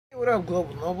What up,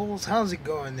 Global Nobles? How's it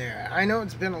going there? I know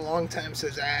it's been a long time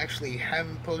since I actually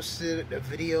haven't posted a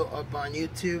video up on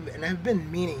YouTube, and I've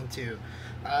been meaning to.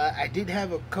 I did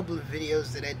have a couple of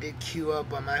videos that I did queue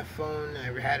up on my phone.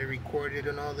 I had it recorded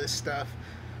and all this stuff,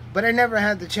 but I never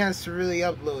had the chance to really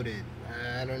upload it.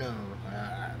 I don't know.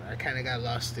 I kind of got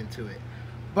lost into it.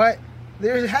 But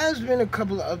there has been a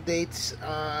couple of updates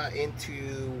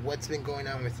into what's been going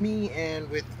on with me and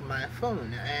with my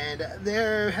phone, and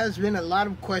there has been a lot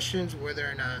of questions whether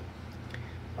or not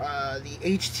the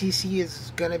HTC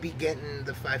is going to be getting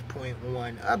the 5.1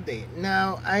 update.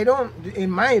 Now, in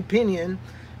my opinion,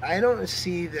 I don't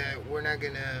see that we're not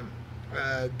going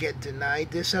to get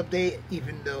denied this update,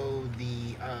 even though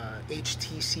the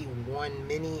HTC One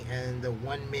Mini and the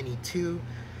One Mini 2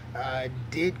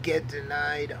 did get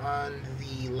denied on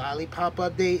the Lollipop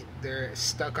update. They're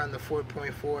stuck on the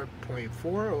 4.4.4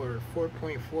 or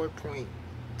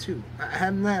 4.4.2.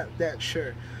 I'm not that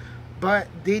sure. But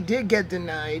they did get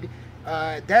denied.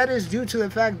 That is due to the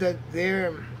fact that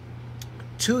their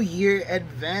 2-year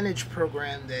Advantage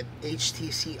program that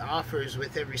HTC offers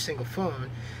with every single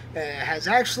phone has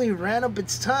actually ran up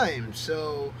its time.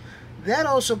 So that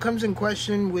also comes in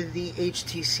question with the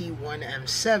HTC One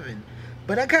M7.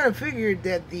 But I kind of figured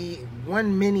that the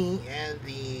One Mini and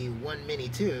the One Mini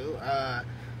 2,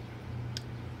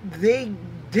 they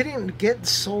didn't get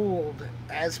sold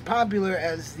as popular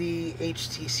as the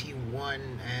HTC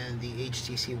One and the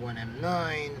HTC One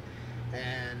M9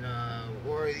 and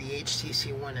or the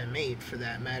HTC One M8 for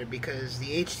that matter, because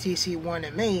the HTC One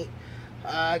M8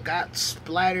 got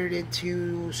splattered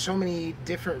into so many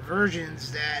different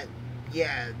versions that,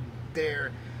 yeah,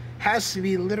 there has to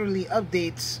be literally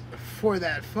updates for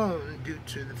that phone due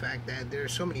to the fact that there are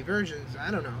so many versions.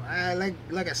 I don't know.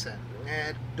 Like I said,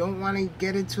 I don't want to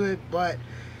get into it, but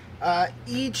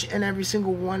each and every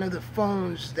single one of the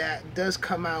phones that does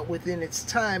come out within its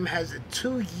time has a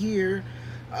 2-year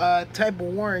type of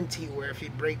warranty, where if you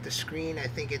break the screen, I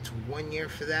think it's 1 year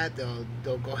for that.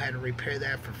 They'll go ahead and repair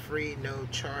that for free, no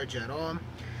charge at all.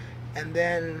 And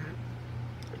then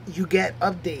you get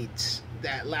updates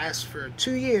that last for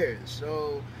 2 years.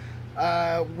 So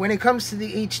when it comes to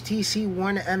the HTC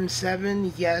One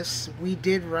M7, yes, we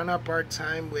did run up our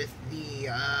time with the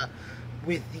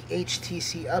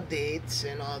HTC updates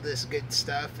and all this good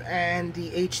stuff, and the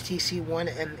HTC One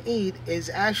M8 is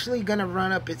actually gonna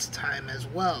run up its time as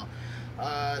well.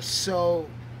 So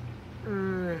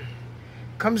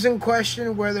comes in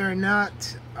question whether or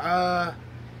not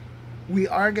we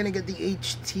are going to get the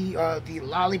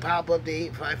Lollipop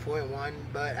update 5.1,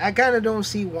 but I kind of don't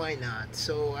see why not.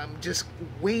 So I'm just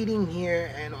waiting here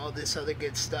and all this other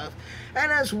good stuff. And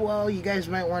as well, you guys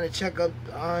might want to check up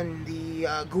on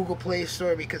the Google Play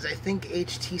Store, because I think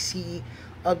HTC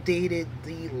updated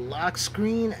the lock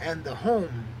screen and the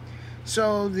home.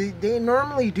 So they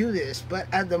normally do this, but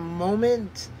at the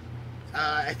moment,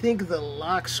 I think the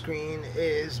lock screen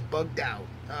is bugged out.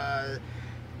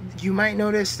 You might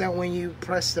notice that when you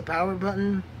press the power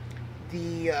button,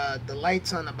 the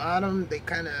lights on the bottom, they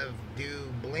kind of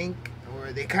do blink,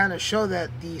 or they kind of show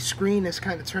that the screen is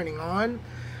kind of turning on,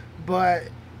 but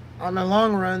on the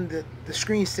long run the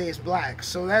screen stays black.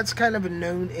 So that's kind of a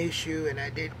known issue, and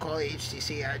I did call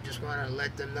HTC. I just want to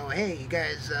let them know, hey, you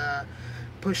guys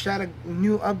pushed out a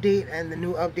new update, and the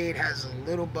new update has a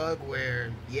little bug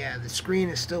where, yeah, the screen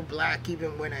is still black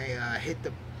even when I hit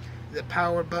the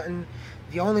power button.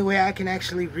 The only way I can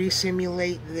actually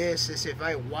re-simulate this is if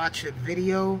I watch a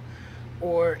video,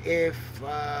 or if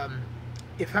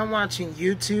I'm watching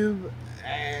YouTube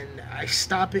and I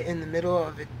stop it in the middle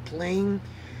of it playing,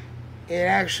 it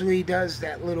actually does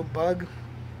that little bug.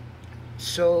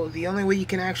 So the only way you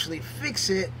can actually fix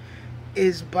it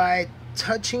is by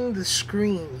touching the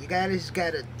screen. You guys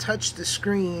gotta touch the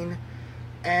screen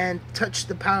and touch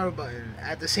the power button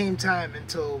at the same time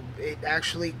until it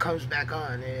actually comes back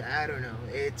on. I don't know.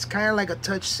 It's kind of like a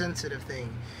touch sensitive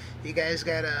thing. You guys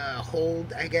gotta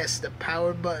hold, I guess, the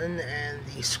power button and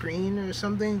the screen or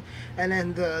something, and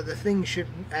then the thing should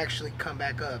actually come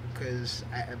back up, because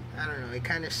I don't know, it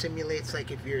kind of simulates like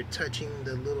if you're touching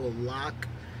the little lock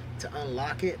to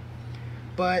unlock it.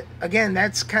 But again,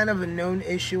 that's kind of a known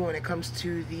issue when it comes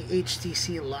to the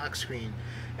HTC lock screen.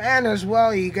 And as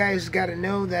well, you guys got to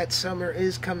know that summer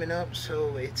is coming up,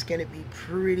 so it's going to be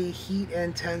pretty heat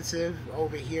intensive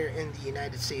over here in the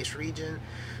United States region.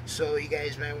 So you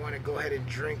guys might want to go ahead and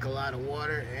drink a lot of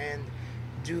water, and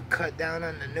do cut down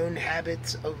on the known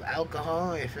habits of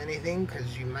alcohol, if anything,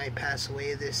 because you might pass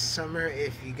away this summer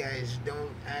if you guys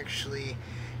don't actually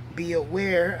be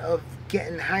aware of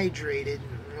getting hydrated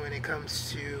when it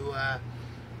comes to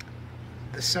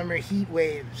the summer heat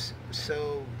waves.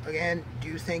 So again,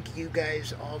 do thank you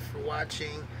guys all for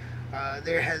watching.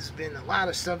 There has been a lot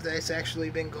of stuff that's actually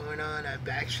been going on. I've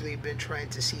actually been trying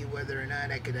to see whether or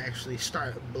not I could actually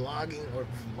start blogging or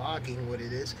vlogging what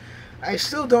it is. I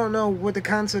still don't know what the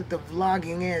concept of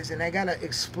vlogging is, and I gotta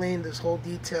explain this whole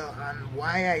detail on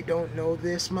why I don't know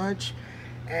this much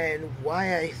and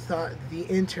why I thought the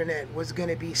internet was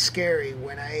gonna be scary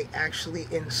when I actually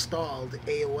installed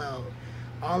AOL.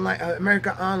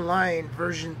 America Online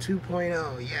version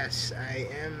 2.0. Yes, I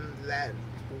am that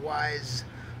wise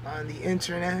on the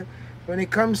internet when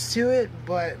it comes to it,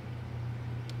 but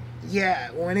yeah,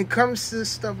 when it comes to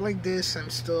stuff like this, I'm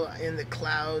still in the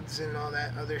clouds and all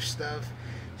that other stuff.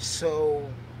 So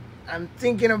I'm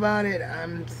thinking about it.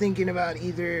 I'm thinking about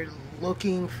either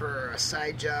looking for a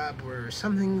side job or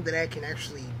something that I can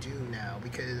actually do now,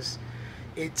 because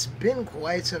it's been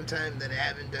quite some time that I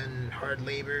haven't done hard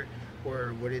labor,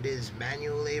 or what it is,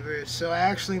 manual labor. So I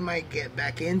actually might get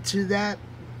back into that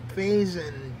phase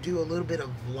and do a little bit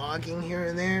of vlogging here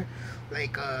and there,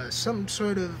 like some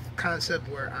sort of concept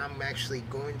where I'm actually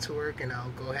going to work and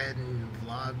I'll go ahead and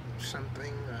vlog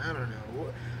something. I don't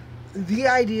know. The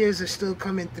ideas are still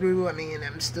coming through. I mean,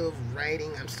 I'm still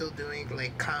writing, I'm still doing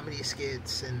like comedy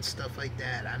skits and stuff like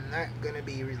that. I'm not gonna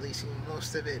be releasing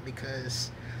most of it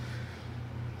because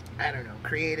I don't know,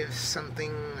 creative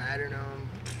something, I don't know.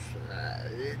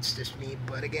 It's just me.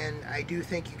 But again, I do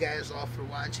thank you guys all for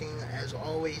watching. As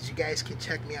always, you guys can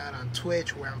check me out on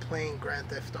Twitch, where I'm playing Grand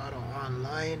Theft Auto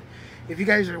Online. If you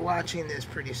guys are watching this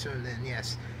pretty soon, then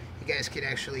yes, you guys could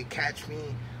actually catch me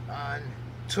on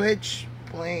Twitch,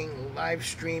 playing, live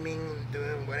streaming,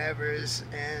 doing whatever's.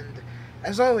 And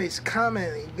as always,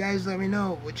 comment. You guys let me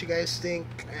know what you guys think,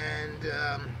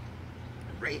 and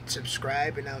rate,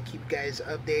 subscribe, and I'll keep you guys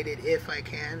updated if I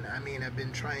can. I mean, I've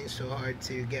been trying so hard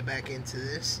to get back into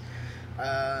this,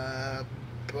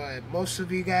 but most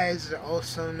of you guys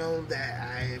also know that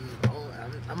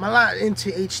I'm a lot into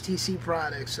HTC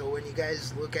products. So when you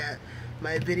guys look at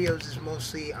my videos, it's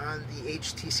mostly on the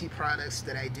HTC products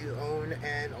that I do own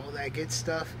and all that good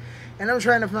stuff. And I'm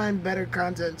trying to find better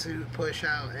content to push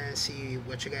out and see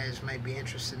what you guys might be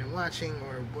interested in watching,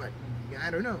 or what,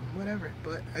 I don't know, whatever.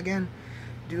 But again,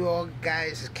 do all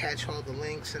guys catch all the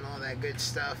links and all that good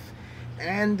stuff,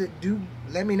 and do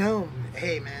let me know,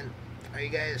 hey man, are you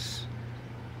guys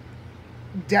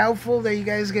doubtful that you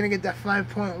guys are gonna get that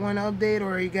 5.1 update,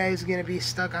 or are you guys gonna be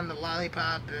stuck on the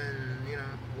lollipop? And you know,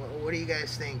 what do you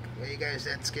guys think? Are you guys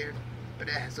that scared? But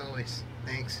as always,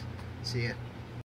 thanks, see ya.